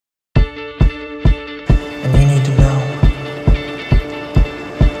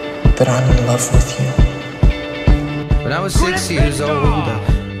that I'm in love with you. When I was 6 years old, I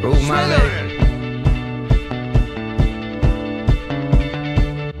broke my leg.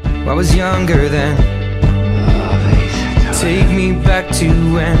 I was younger then. Take me back to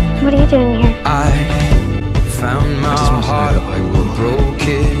when. What are you doing here? I found my heart. I will. Broke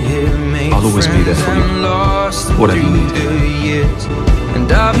it here, made I'll always be there for you. lost Whatever you need. the years.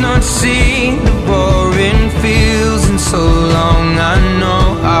 And I've not seen the boring fields in so long. I know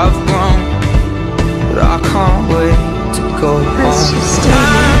I've grown, but I can't wait to go home.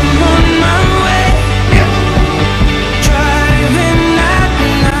 I'm on my way. Yeah. Driving at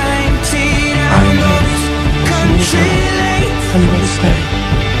 19 I'm on those country lanes. I'm this day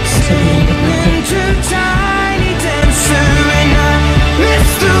until the end of my life. Into tiny dancer, and I miss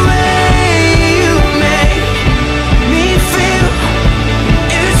the way you make me feel.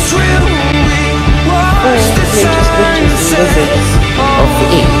 It's real when we watch the sunset over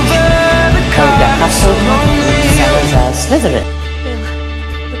the castle Slytherin.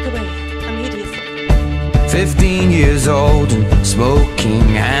 Look away. I'm hideous. 15 years old and smoking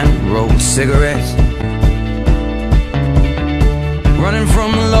hand-rolled cigarettes, running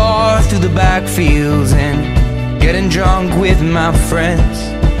from the law through the backfields and getting drunk with my friends.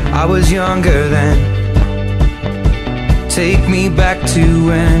 I was younger then. Take me back to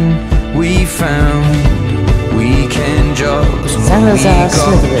when we found weekend jobs and when we got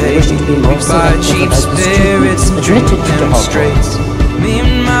paid. We buy cheap spirits and drink them straight. Me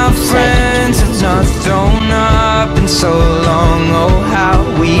and my friends have not thrown up in so long. Oh, how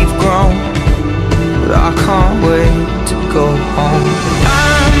we've grown, but I can't wait to go home.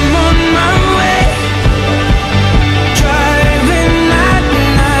 I'm on my way, driving at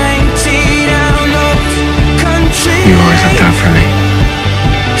 90 down those country You always looked out for me.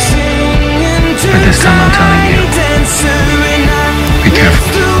 But this time I'm telling you, be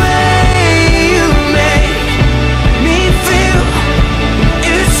careful. The way you make me feel,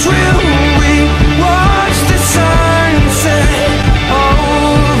 it's real when we watch the sunset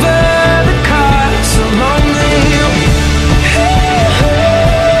over the castle on the hill.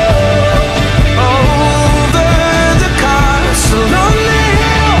 Over the castle on the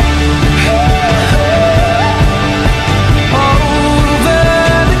hill. Over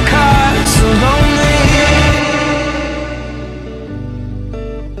the castle on the hill.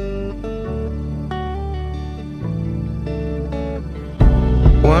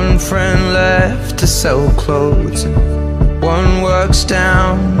 One friend left to sell clothes, and one works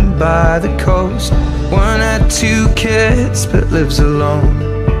down by the coast. One had 2 kids but lives alone.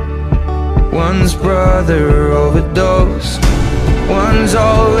 One's brother overdosed. One's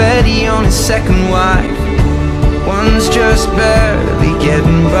already on his 2nd wife. One's just barely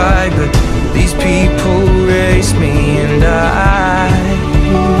getting by. But these people raised me, and I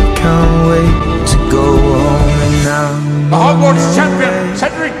can't wait to go home. And now The Hogwarts champion,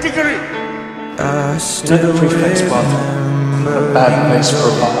 Cedric Diggory. I still Another pretty spot. remember A bad place for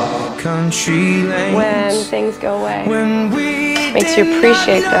a bar. country lanes When things go away, when we makes you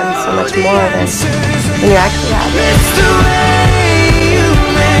appreciate them so much more than when you actually have them. It's the way